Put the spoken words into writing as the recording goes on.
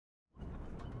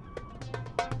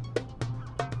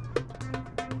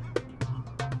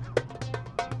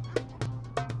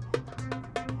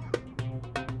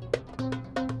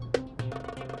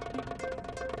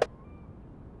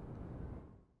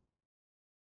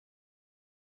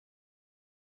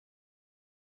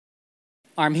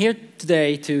I'm here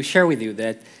today to share with you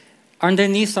that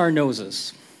underneath our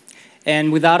noses,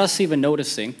 and without us even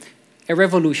noticing, a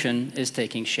revolution is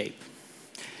taking shape.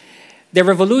 The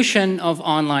revolution of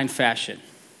online fashion.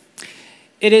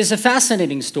 It is a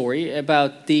fascinating story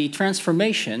about the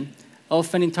transformation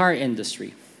of an entire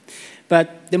industry.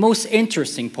 But the most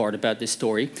interesting part about this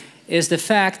story is the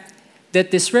fact that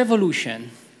this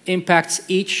revolution impacts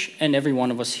each and every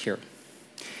one of us here,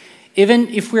 even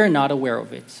if we are not aware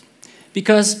of it,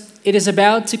 because it is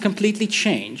about to completely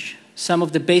change some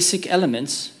of the basic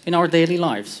elements in our daily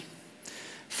lives,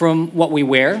 from what we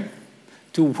wear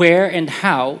to where and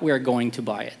how we are going to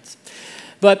buy it.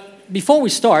 But before we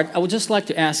start, I would just like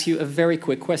to ask you a very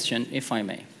quick question, if I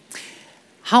may.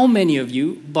 How many of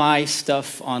you buy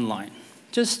stuff online?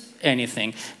 Just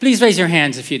anything. Please raise your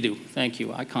hands if you do. Thank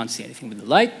you. I can't see anything with the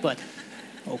light, but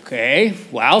okay.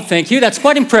 Wow, thank you. That's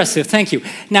quite impressive. Thank you.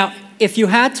 Now, if you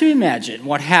had to imagine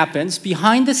what happens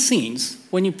behind the scenes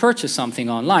when you purchase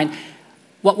something online,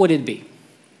 what would it be?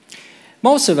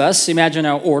 Most of us imagine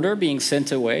our order being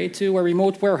sent away to a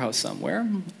remote warehouse somewhere,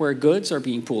 where goods are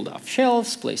being pulled off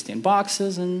shelves, placed in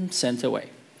boxes, and sent away.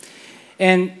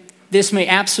 And this may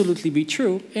absolutely be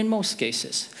true in most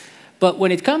cases. But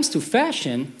when it comes to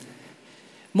fashion,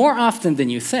 more often than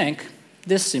you think,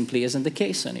 this simply isn't the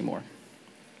case anymore.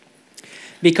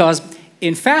 Because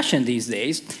in fashion these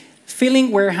days,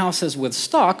 filling warehouses with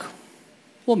stock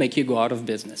will make you go out of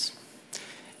business.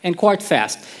 And quite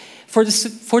fast. For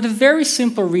the very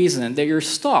simple reason that your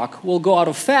stock will go out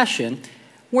of fashion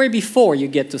way before you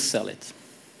get to sell it.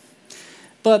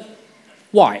 But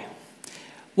why?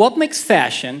 What makes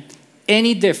fashion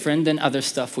any different than other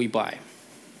stuff we buy?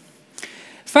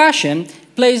 Fashion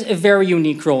plays a very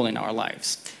unique role in our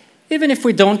lives, even if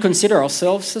we don't consider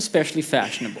ourselves especially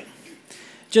fashionable.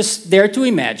 Just dare to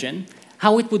imagine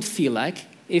how it would feel like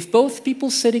if both people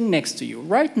sitting next to you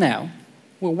right now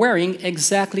were wearing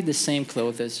exactly the same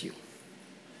clothes as you.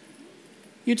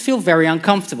 You'd feel very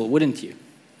uncomfortable, wouldn't you?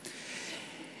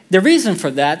 The reason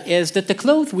for that is that the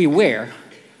clothes we wear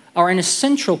are an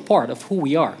essential part of who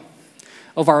we are,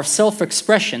 of our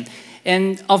self-expression,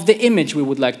 and of the image we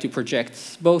would like to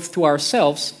project, both to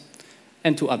ourselves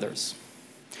and to others.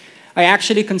 I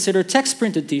actually consider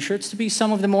text-printed t-shirts to be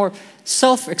some of the more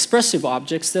self-expressive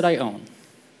objects that I own.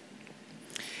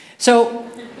 So,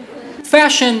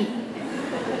 fashion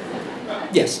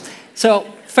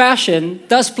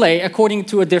does play according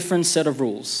to a different set of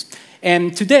rules.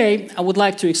 And today, I would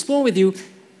like to explore with you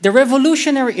the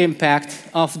revolutionary impact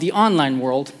of the online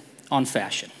world on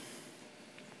fashion.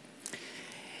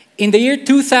 In the year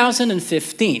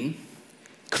 2015,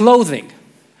 clothing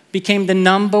became the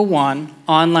 #1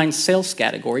 online sales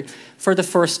category for the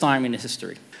first time in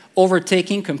history,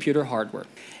 overtaking computer hardware.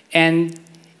 And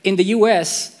in the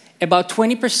US, about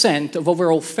 20% of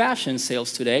overall fashion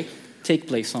sales today take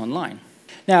place online.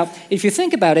 Now, if you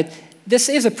think about it, this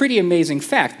is a pretty amazing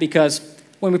fact because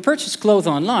when we purchase clothes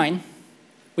online,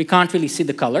 we can't really see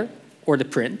the color or the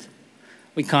print.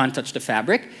 We can't touch the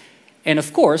fabric. And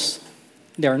of course,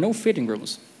 there are no fitting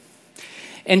rooms.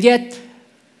 And yet,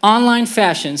 online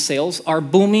fashion sales are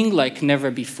booming like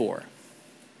never before.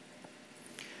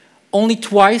 Only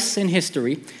twice in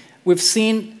history, we've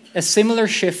seen a similar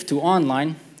shift to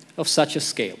online of such a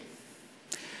scale.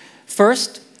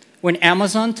 First, when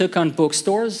Amazon took on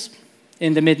bookstores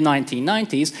in the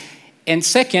mid-1990s, and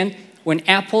second, when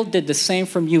Apple did the same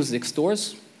for music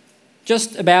stores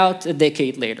just about a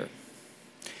decade later.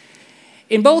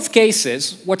 In both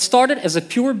cases, what started as a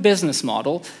pure business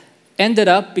model ended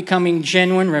up becoming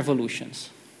genuine revolutions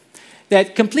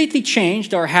that completely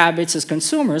changed our habits as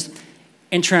consumers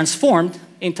and transformed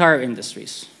entire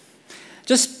industries.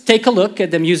 Just take a look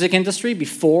at the music industry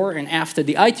before and after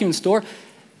the iTunes Store,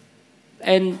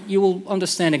 and you will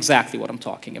understand exactly what I'm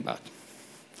talking about.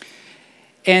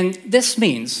 And this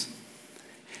means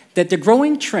that the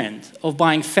growing trend of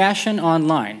buying fashion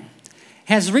online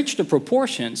has reached the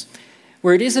proportions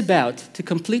where it is about to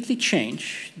completely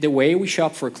change the way we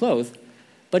shop for clothes,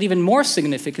 but even more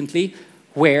significantly,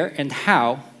 where and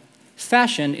how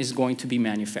fashion is going to be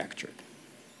manufactured.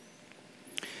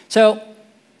 So,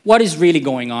 what is really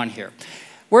going on here?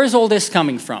 Where is all this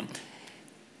coming from?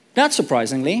 Not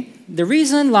surprisingly, the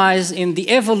reason lies in the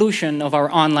evolution of our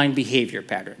online behavior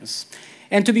patterns.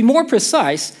 And to be more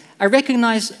precise, I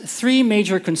recognize 3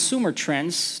 major consumer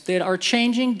trends that are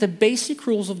changing the basic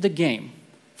rules of the game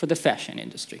for the fashion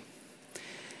industry.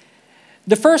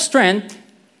 The first trend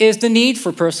is the need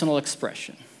for personal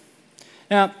expression.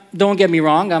 Now, don't get me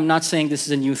wrong, I'm not saying this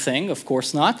is a new thing, of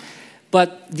course not,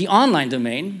 but the online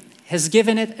domain has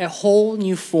given it a whole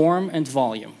new form and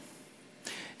volume.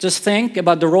 Just think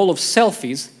about the role of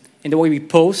selfies in the way we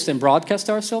post and broadcast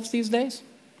ourselves these days.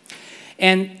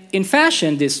 And in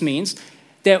fashion, this means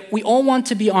that we all want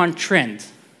to be on trend,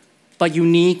 but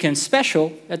unique and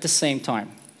special at the same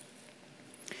time,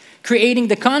 creating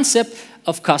the concept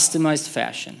of customized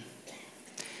fashion.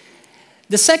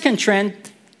 The second trend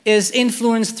is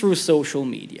influence through social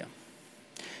media.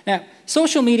 Now,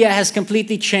 social media has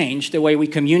completely changed the way we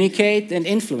communicate and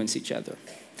influence each other.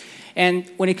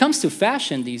 And when it comes to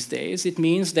fashion these days, it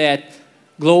means that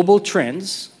global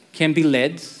trends can be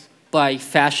led by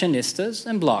fashionistas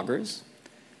and bloggers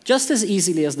just as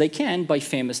easily as they can by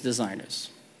famous designers,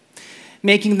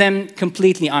 making them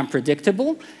completely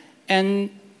unpredictable and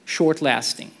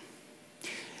short-lasting,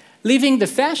 leaving the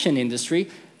fashion industry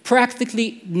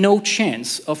practically no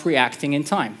chance of reacting in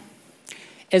time,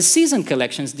 as season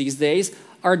collections these days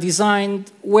are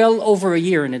designed well over a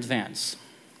year in advance.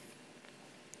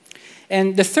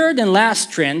 And the third and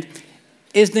last trend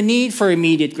is the need for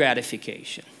immediate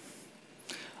gratification.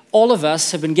 All of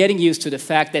us have been getting used to the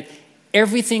fact that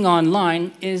everything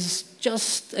online is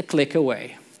just a click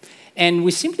away, and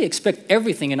we simply expect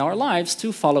everything in our lives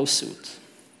to follow suit.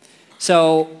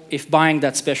 So if buying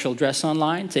that special dress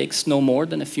online takes no more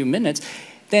than a few minutes,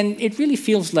 then it really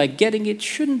feels like getting it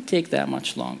shouldn't take that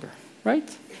much longer, right?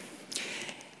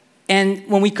 And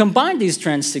when we combine these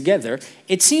trends together,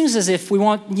 it seems as if we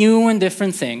want new and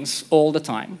different things all the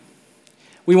time.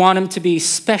 We want them to be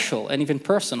special and even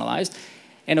personalized,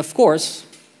 and of course,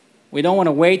 we don't want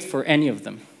to wait for any of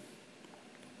them.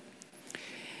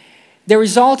 The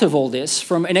result of all this,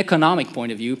 from an economic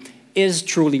point of view, is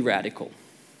truly radical,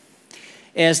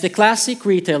 as the classic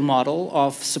retail model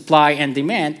of supply and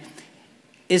demand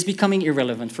is becoming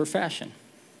irrelevant for fashion.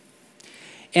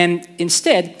 And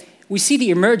instead, we see the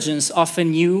emergence of a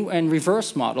new and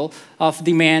reverse model of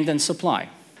demand and supply.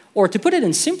 Or to put it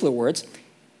in simpler words,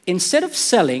 instead of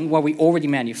selling what we already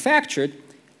manufactured,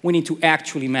 we need to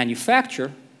actually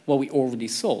manufacture what we already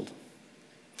sold.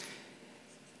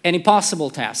 An impossible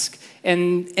task,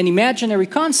 and an imaginary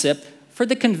concept for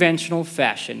the conventional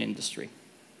fashion industry.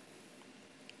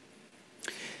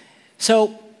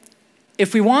 So,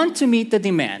 if we want to meet the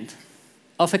demand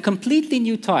of a completely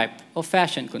new type of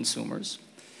fashion consumers,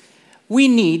 we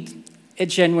need a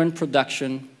genuine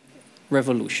production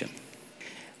revolution.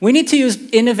 We need to use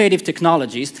innovative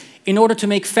technologies in order to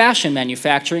make fashion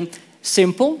manufacturing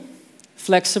simple,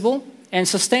 flexible, and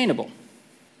sustainable,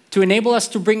 to enable us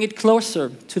to bring it closer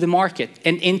to the market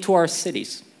and into our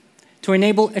cities, to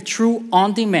enable a true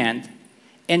on-demand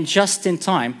and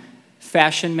just-in-time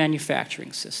fashion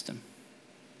manufacturing system.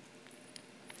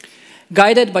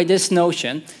 Guided by this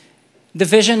notion, the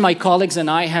vision my colleagues and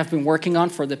I have been working on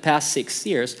for the past 6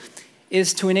 years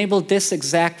is to enable this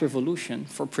exact revolution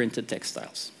for printed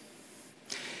textiles.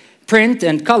 Print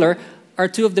and color are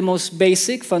two of the most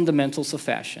basic fundamentals of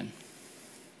fashion.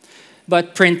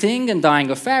 But printing and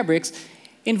dyeing of fabrics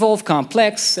involve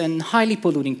complex and highly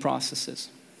polluting processes.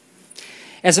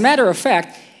 As a matter of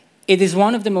fact, it is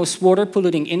one of the most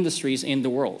water-polluting industries in the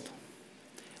world,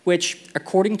 which,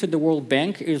 according to the World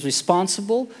Bank, is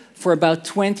responsible for about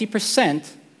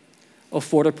 20%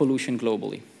 of water pollution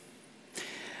globally.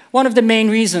 One of the main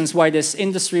reasons why this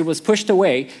industry was pushed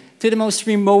away to the most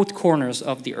remote corners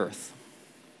of the earth.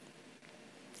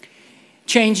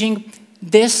 Changing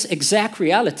this exact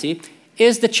reality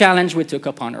is the challenge we took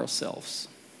upon ourselves.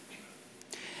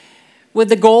 With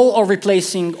the goal of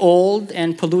replacing old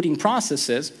and polluting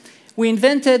processes, we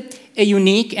invented a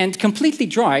unique and completely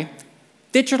dry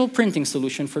digital printing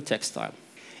solution for textile,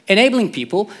 enabling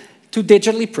people to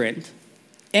digitally print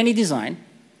any design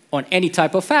on any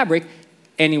type of fabric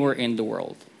anywhere in the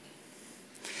world.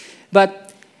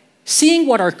 But seeing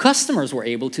what our customers were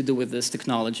able to do with this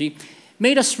technology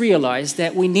made us realize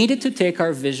that we needed to take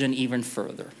our vision even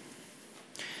further.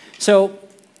 So,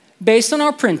 based on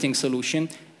our printing solution,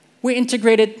 we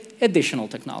integrated additional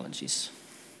technologies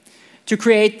to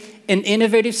create an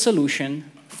innovative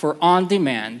solution for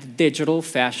on-demand digital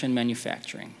fashion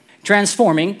manufacturing,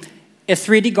 transforming a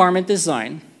 3D garment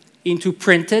design into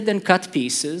printed and cut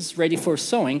pieces ready for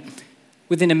sewing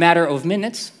within a matter of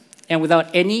minutes and without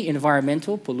any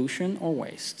environmental pollution or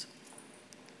waste.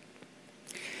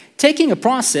 Taking a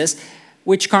process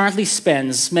which currently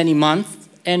spans many months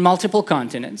and multiple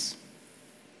continents,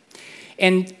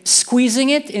 and squeezing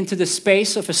it into the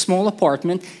space of a small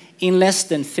apartment in less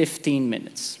than 15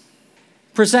 minutes,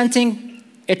 presenting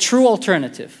a true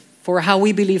alternative for how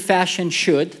we believe fashion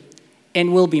should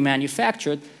and will be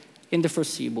manufactured in the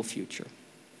foreseeable future.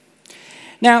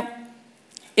 Now,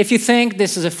 if you think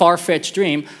this is a far-fetched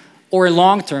dream or a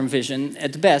long-term vision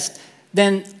at best,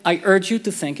 then I urge you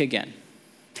to think again.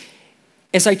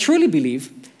 as I truly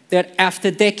believe that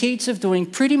after decades of doing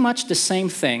pretty much the same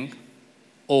thing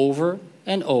over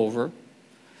and over,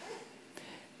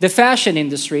 the fashion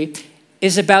industry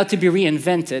is about to be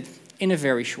reinvented in a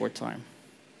very short time.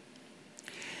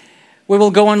 We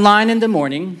will go online in the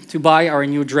morning to buy our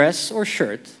new dress or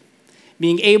shirt,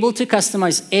 being able to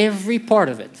customize every part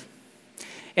of it.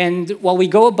 And while we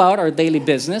go about our daily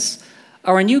business,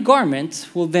 our new garment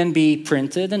will then be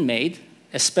printed and made,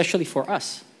 especially for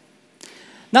us.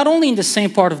 Not only in the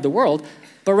same part of the world,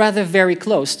 but rather very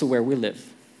close to where we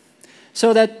live.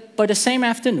 So that by the same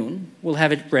afternoon, we'll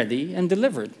have it ready and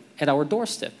delivered at our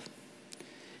doorstep.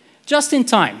 Just in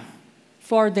time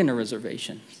for our dinner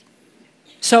reservations.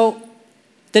 So,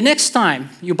 the next time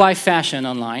you buy fashion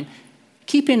online,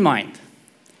 keep in mind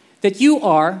that you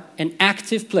are an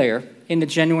active player in the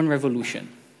genuine revolution,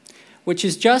 which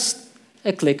is just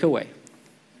a click away.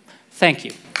 Thank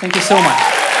you. Thank you so much.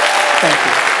 Thank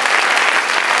you.